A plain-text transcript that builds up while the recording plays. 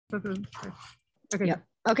Okay. Yeah.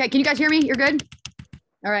 Okay. Can you guys hear me? You're good?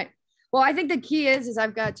 All right. Well, I think the key is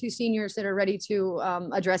I've got two seniors that are ready to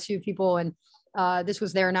address you people. And this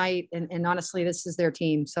was their night. And honestly, this is their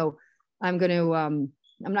team. So I'm not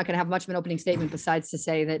going to have much of an opening statement besides to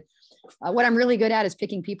say that what I'm really good at is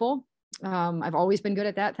picking people. I've always been good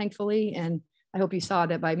at that, thankfully. And I hope you saw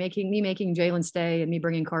that by making Jaelynn stay and me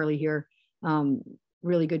bringing Carlie here,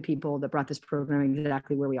 really good people that brought this program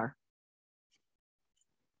exactly where we are.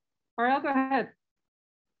 All right, I'll go ahead.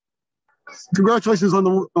 Congratulations on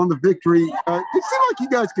the victory. It seemed like you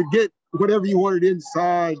guys could get whatever you wanted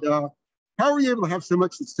inside. How were you able to have so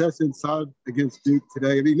much success inside against Duke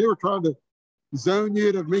today? I mean, they were trying to zone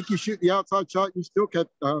you to make you shoot the outside shot. You still kept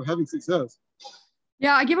having success.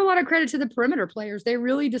 Yeah, I give a lot of credit to the perimeter players. They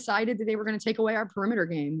really decided that they were going to take away our perimeter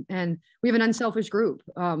game. And we have an unselfish group.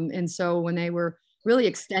 And so when they were really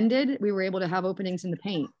extended, we were able to have openings in the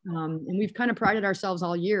paint. And we've kind of prided ourselves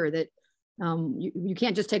all year that you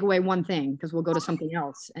can't just take away one thing because we'll go to something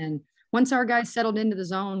else. And once our guys settled into the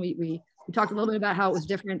zone, we talked a little bit about how it was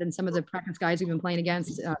different than some of the practice guys we've been playing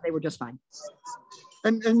against. They were just fine.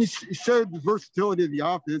 And you showed the versatility of the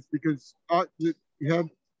offense because you had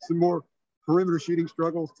some more perimeter shooting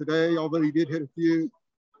struggles today, although you did hit a few.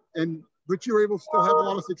 But you were able to still have a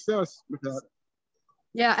lot of success with that.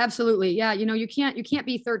 Yeah, absolutely. Yeah, you can't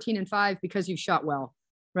be 13-5 because you shot well,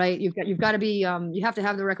 right? You've got to be you have to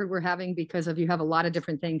have the record we're having because you have a lot of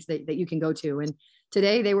different things that you can go to. And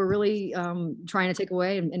today they were really trying to take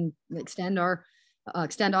away and extend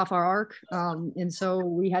off our arc. And so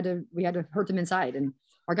we had to hurt them inside, and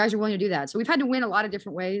our guys are willing to do that. So we've had to win a lot of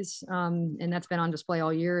different ways. And that's been on display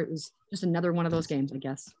all year. It was just another one of those games, I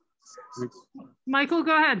guess. Michael,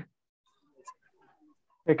 go ahead.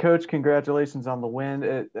 Hey, Coach, congratulations on the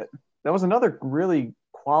win. That was another really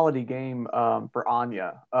quality game for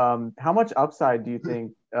Anya. How much upside do you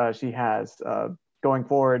think she has going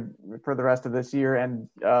forward for the rest of this year and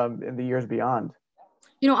in the years beyond?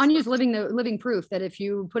 Anya's living proof that if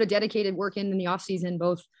you put a dedicated work in the off season,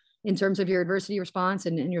 both in terms of your adversity response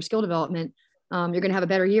and your skill development, you're going to have a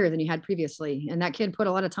better year than you had previously. And that kid put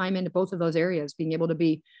a lot of time into both of those areas, being able to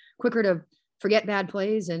be quicker to forget bad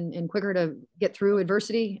plays and quicker to get through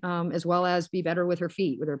adversity, as well as be better with her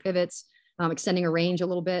feet, with her pivots, extending her range a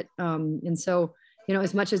little bit. And so,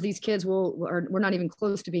 as much as these kids we're not even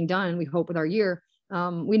close to being done, we hope with our year,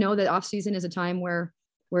 we know that off season is a time where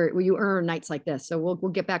you earn nights like this. So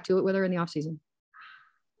we'll get back to it with her in the off season.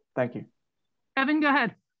 Thank you. Evan, go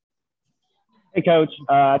ahead. Hey, Coach.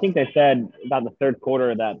 I think they said about the third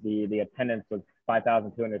quarter that the attendance was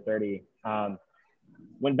 5,230.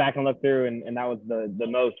 Went back and looked through, and that was the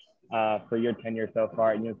most for your tenure so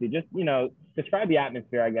far at UNC. Just, describe the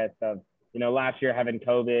atmosphere, I guess, of, last year having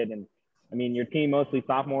COVID. And, I mean, your team mostly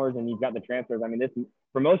sophomores, and you've got the transfers. I mean, this,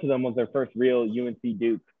 for most of them, was their first real UNC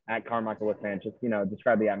Duke at Carmichael with fans. Just,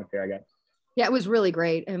 describe the atmosphere, I guess. Yeah, it was really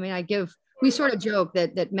great. I mean, we sort of joke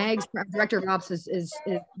that Meg's director of ops is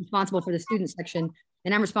responsible for the student section,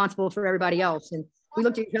 and I'm responsible for everybody else. And we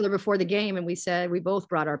looked at each other before the game and we said, we both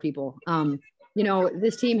brought our people.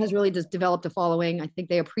 This team has really just developed a following. I think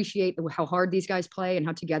they appreciate how hard these guys play and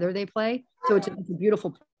how together they play. So it's a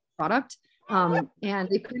beautiful product. And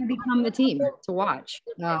they've kind of become the team to watch.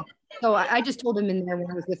 So I just told them in there when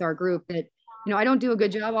I was with our group that, I don't do a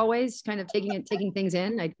good job always kind of taking things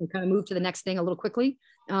in. I kind of move to the next thing a little quickly.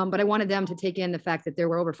 But I wanted them to take in the fact that there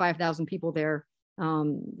were over 5,000 people there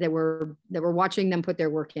that were watching them put their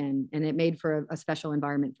work in, and it made for a special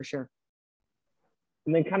environment for sure.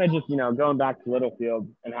 And then kind of just, going back to Littlefield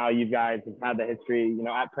and how you guys have had the history,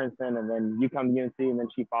 at Princeton, and then you come to UNC and then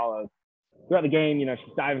she follows. Throughout the game,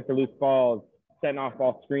 she's diving for loose balls, setting off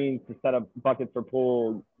ball screens to set up buckets for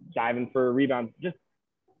Poole, diving for rebounds. Just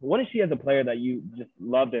what is she as a player that you just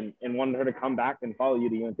loved and wanted her to come back and follow you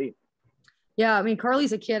to UNC? Yeah, I mean,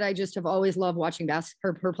 Carlie's a kid I just have always loved watching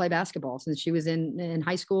her play basketball since she was in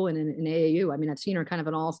high school and in AAU. I mean, I've seen her kind of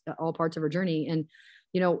in all parts of her journey. And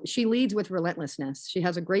she leads with relentlessness. She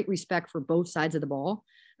has a great respect for both sides of the ball,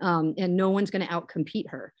 and no one's going to outcompete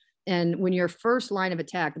her. And when your first line of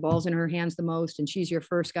attack, the ball's in her hands the most, and she's your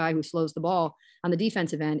first guy who slows the ball on the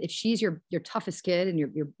defensive end, if she's your toughest kid and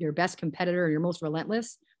your best competitor and your most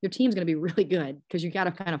relentless, your team's going to be really good because you got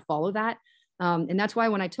to kind of follow that. And that's why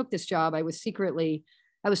when I took this job, I was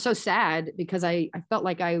so sad because I felt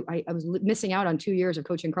like I was missing out on 2 years of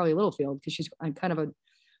coaching Carlie Littlefield because she's kind of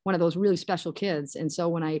one of those really special kids. And so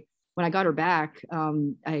when I got her back,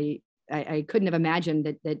 I couldn't have imagined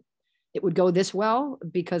that it would go this well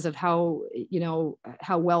because of how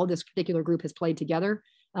well this particular group has played together.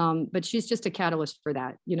 But she's just a catalyst for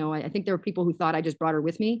that. I think there were people who thought I just brought her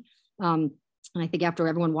with me. And I think after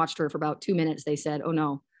everyone watched her for about 2 minutes, they said, oh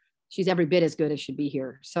no, she's every bit as good as should be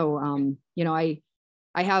here. So, you know, I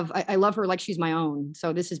love her like she's my own.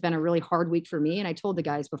 So this has been a really hard week for me. And I told the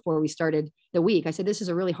guys before we started the week, I said, this is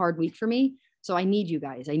a really hard week for me. So I need you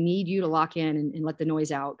guys. I need you to lock in and let the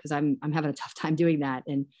noise out, because I'm having a tough time doing that.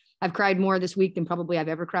 And I've cried more this week than probably I've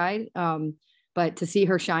ever cried. But to see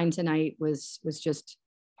her shine tonight was just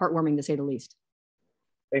heartwarming, to say the least.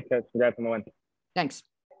 Thanks, Coach. Congrats on the win. Thanks.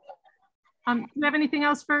 Do you have anything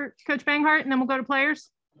else for Coach Banghart, and then we'll go to players?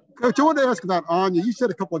 Coach, I wanted to ask about Anya. You said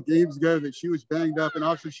a couple of games ago that she was banged up, and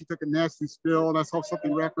obviously she took a nasty spill, and I saw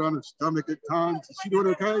something wrapped around her stomach at times. Is she doing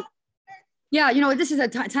okay? Yeah, you know, this is a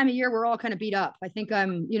time of year we're all kind of beat up. I think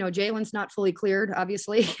you know, Jaelynn's not fully cleared,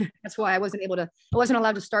 obviously. That's why I wasn't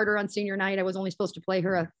allowed to start her on senior night. I was only supposed to play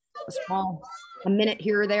her a minute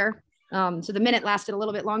here or there. So the minute lasted a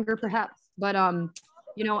little bit longer perhaps. But,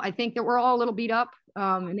 you know, I think that we're all a little beat up,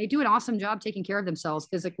 and they do an awesome job taking care of themselves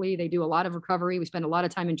physically. They do a lot of recovery. We spend a lot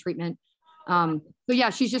of time in treatment. So yeah,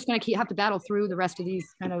 she's just going to have to battle through the rest of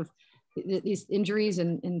these kind of these injuries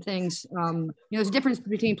and things. You know, there's a difference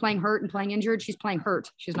between playing hurt and playing injured. She's playing hurt.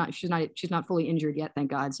 She's not fully injured yet,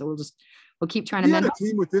 thank God. So we'll keep trying to. You had a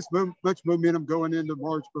team with this much momentum going into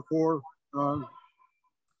March before. You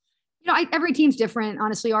know, every team's different,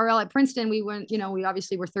 honestly. RL at Princeton, we went, you know, we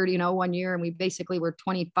obviously were 30-0 one year, and we basically were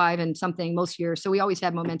 25 and something most years. So we always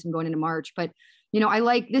had momentum going into March. But, you know, I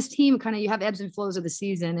like this team kind of, you have ebbs and flows of the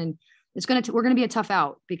season, and we're going to be a tough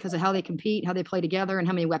out because of how they compete, how they play together, and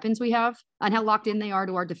how many weapons we have, and how locked in they are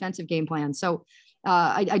to our defensive game plan. So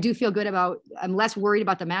I do feel good I'm less worried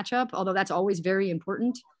about the matchup, although that's always very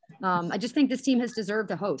important. I just think this team has deserved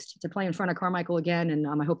a host to play in front of Carmichael again, and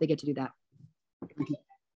I hope they get to do that.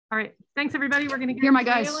 All right. Thanks, everybody. We're going to hear my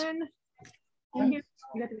guys.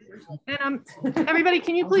 And everybody,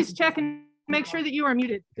 can you please check and make sure that you are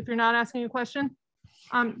muted if you're not asking a question?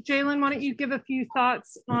 Jaelynn, why don't you give a few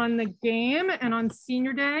thoughts on the game and on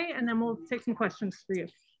senior day, and then we'll take some questions for you.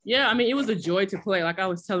 Yeah, I mean, it was a joy to play. Like I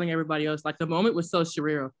was telling everybody else, like the moment was so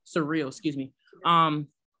surreal, excuse me.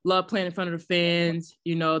 Love playing in front of the fans.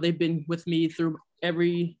 You know, they've been with me through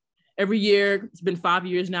every year. It's been 5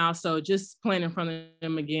 years now. So just playing in front of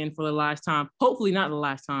them again for the last time, hopefully not the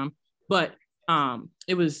last time, but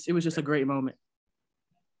it was just a great moment.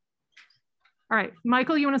 All right,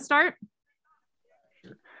 Michael, you want to start?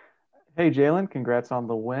 Hey, Jaelynn, congrats on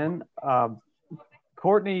the win.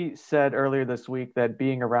 Courtney said earlier this week that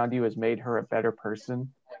being around you has made her a better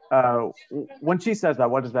person. When she says that,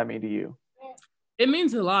 what does that mean to you? It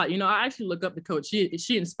means a lot. You know, I actually look up to Coach.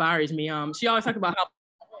 She inspires me. She always talks about how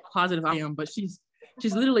positive I am, but she's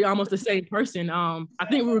literally almost the same person. I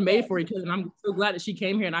think we were made for each other, and I'm so glad that she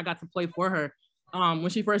came here and I got to play for her. When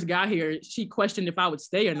she first got here, she questioned if I would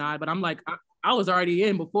stay or not, but I'm like, I was already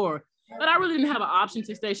in before. But I really didn't have an option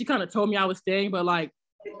to stay. She kind of told me I was staying, but like,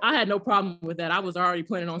 I had no problem with that. I was already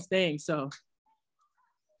planning on staying, so.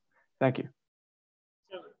 Thank you.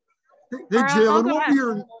 Hey,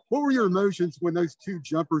 Jaelynn, what were your emotions when those two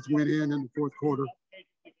jumpers went in the fourth quarter?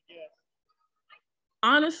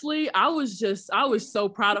 Honestly, I was so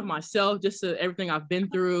proud of myself, just everything I've been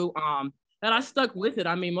through, that I stuck with it.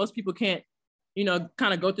 I mean, most people can't, you know,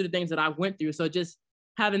 kind of go through the things that I went through. So just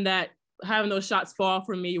having those shots fall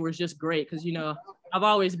for me was just great, because, you know, I've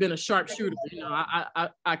always been a sharp shooter. You know,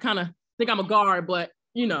 I kind of think I'm a guard, but,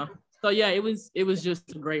 you know, so yeah, it was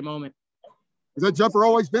just a great moment. Has that jumper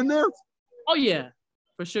always been there? Oh yeah,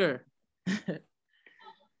 for sure.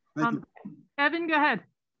 Evan, go ahead.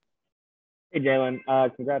 Hey, Jaelynn,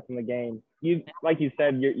 congrats on the game. Like you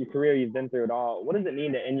said, your career, you've been through it all. What does it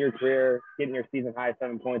mean to end your career getting your season high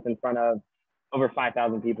 7 points in front of over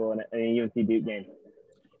 5,000 people in a UNC Duke game?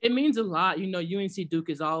 It means a lot. You know, UNC Duke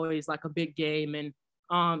is always like a big game, and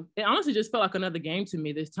it honestly just felt like another game to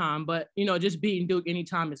me this time. But, you know, just beating Duke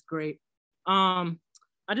anytime is great.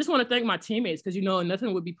 I just want to thank my teammates, because, you know,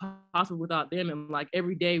 nothing would be possible without them. And like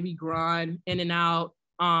every day we grind in and out,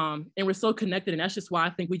 and we're so connected. And that's just why I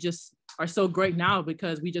think we just are so great now,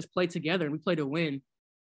 because we just play together and we play to win.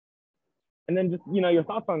 And then just, you know, your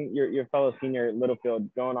thoughts on your fellow senior Littlefield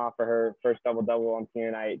going off for her first double-double on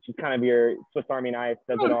senior night. She's kind of your Swiss Army knife,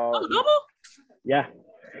 does it all. Double? Yeah.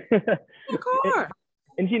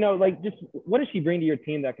 And, you know, like, just what does she bring to your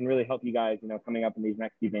team that can really help you guys, you know, coming up in these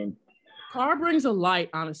next few games? Car brings a light,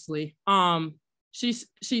 honestly. She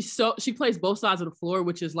plays both sides of the floor,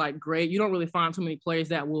 which is like great. You don't really find too many players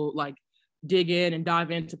that will like dig in and dive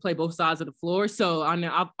in to play both sides of the floor. So I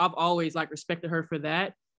mean, I've always like respected her for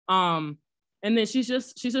that. And then she's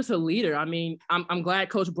just a leader. I mean, I'm glad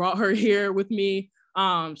Coach brought her here with me.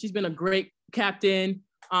 She's been a great captain.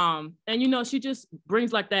 And you know, she just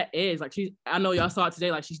brings like that edge. Like I know y'all saw it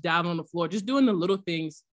today, like she's diving on the floor, just doing the little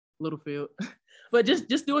things, Littlefield, but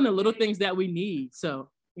just doing the little things that we need. So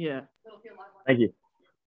yeah. Thank you.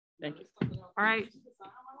 Thank you. All right.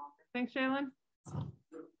 Thanks, Jaelynn.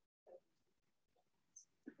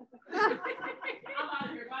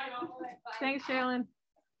 Thanks, Jaelynn.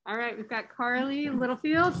 All right, we've got Carlie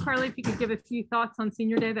Littlefield. Carlie, if you could give a few thoughts on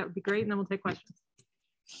senior day, that would be great, and then we'll take questions.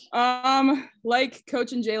 Like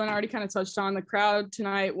Coach and Jaelynn already kind of touched on, the crowd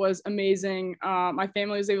tonight was amazing. My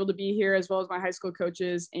family was able to be here as well as my high school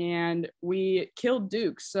coaches, and we killed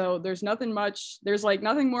Duke. So there's nothing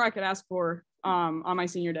more I could ask for on my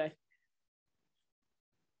senior day.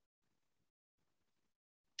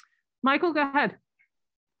 Michael, go ahead.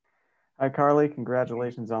 Hi, Carlie.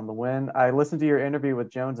 Congratulations on the win. I listened to your interview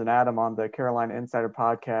with Jones and Adam on the Carolina Insider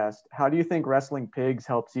podcast. How do you think wrestling pigs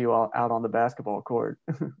helps you out on the basketball court?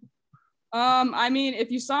 I mean,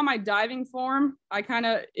 if you saw my diving form,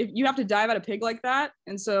 if you have to dive at a pig like that.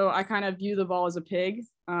 And so I kind of view the ball as a pig.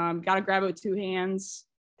 Got to grab it with two hands.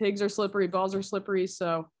 Pigs are slippery, balls are slippery.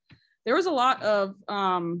 So there was a lot of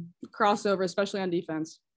crossover, especially on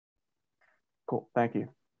defense. Cool. Thank you.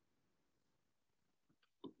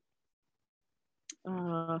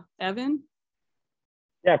 Evan?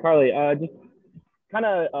 Yeah, Carlie, just kind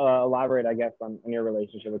of elaborate, I guess, on your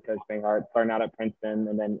relationship with Coach Banghart, starting out at Princeton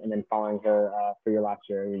and then following her for your last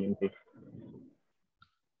year at UNC.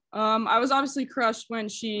 I was obviously crushed when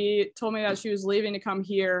she told me that she was leaving to come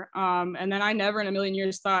here. And then I never in a million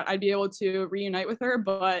years thought I'd be able to reunite with her,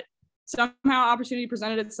 but somehow opportunity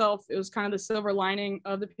presented itself. It was kind of the silver lining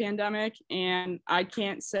of the pandemic. And I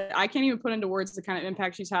can't even put into words the kind of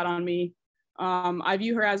impact she's had on me. I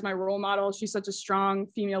view her as my role model. She's such a strong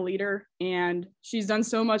female leader, and she's done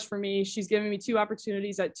so much for me. She's given me 2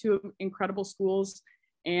 opportunities at 2 incredible schools.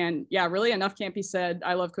 And yeah, really enough can't be said.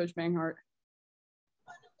 I love Coach Banghart.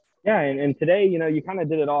 Yeah, and today, you know, you kind of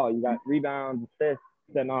did it all. You got rebounds, assists,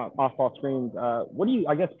 setting off ball screens. What do you,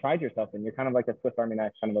 I guess, pride yourself in? You're kind of like a Swiss Army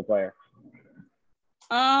knife kind of a player.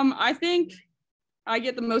 I think I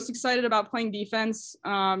get the most excited about playing defense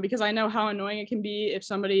because I know how annoying it can be if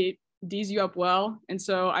somebody D's you up well. And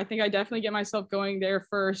so I think I definitely get myself going there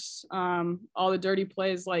first. All the dirty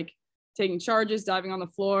plays like taking charges, diving on the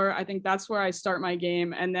floor. I think that's where I start my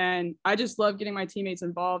game. And then I just love getting my teammates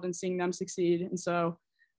involved and seeing them succeed. And so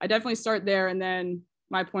I definitely start there, and then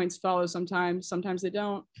my points follow sometimes. Sometimes they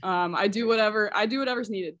don't. I do whatever's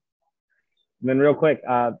needed. And then real quick,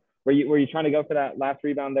 were you trying to go for that last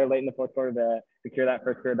rebound there late in the fourth quarter to secure that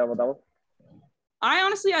first career double-double? I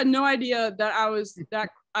honestly had no idea that I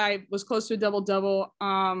was close to a double-double.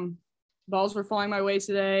 Balls were falling my way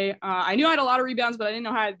today. I knew I had a lot of rebounds, but I didn't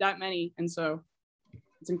know I had that many. And so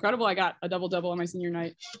it's incredible I got a double-double on my senior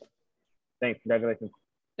night. Thanks. Congratulations.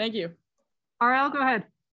 Thank you. RL, go ahead.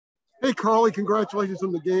 Hey, Carlie, congratulations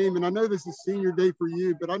on the game. And I know this is senior day for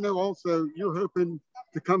you, but I know also you're hoping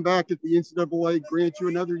to come back at the NCAA, grant you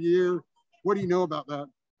another year. What do you know about that?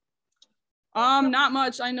 Not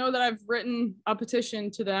much. I know that I've written a petition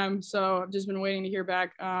to them, so I've just been waiting to hear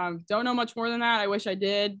back. Don't know much more than that. I wish I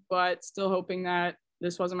did, but still hoping that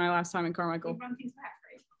this wasn't my last time in Carmichael.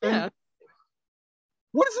 Yeah.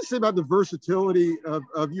 What does it say about the versatility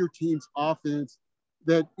of your team's offense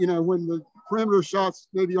that, you know, when the perimeter shots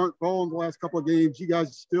maybe aren't falling the last couple of games, you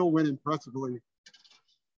guys still win impressively?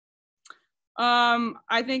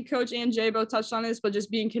 I think Coach and Jay both touched on this, but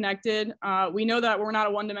just being connected. We know that we're not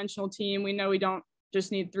a one-dimensional team. We know we don't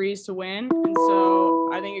just need threes to win. And so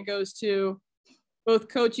I think it goes to both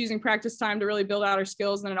coach using practice time to really build out our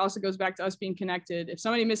skills. And then it also goes back to us being connected. If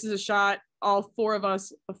somebody misses a shot, all 4 of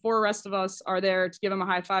us, the 4 rest of us are there to give them a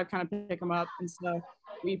high five, kind of pick them up. And so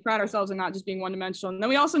we pride ourselves in not just being one-dimensional. And then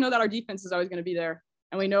we also know that our defense is always going to be there.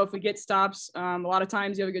 And we know if we get stops, a lot of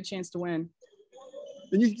times you have a good chance to win.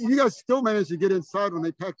 And you guys still managed to get inside when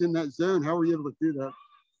they packed in that zone. How were you able to do that?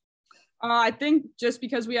 I think just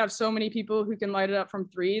because we have so many people who can light it up from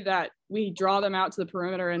 3 that we draw them out to the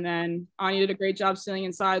perimeter. And then Anya did a great job sealing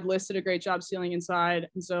inside, Liz did a great job sealing inside.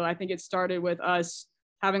 And so I think it started with us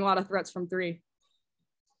having a lot of threats from 3.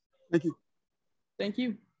 Thank you. Thank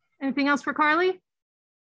you. Anything else for Carlie?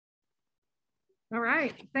 All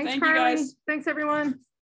right. Thanks, Thank Carlie. you guys. Thanks, everyone.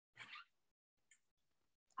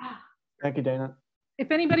 Thank you, Dana. If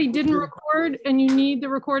anybody didn't record and you need the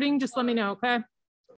recording, just let me know, okay?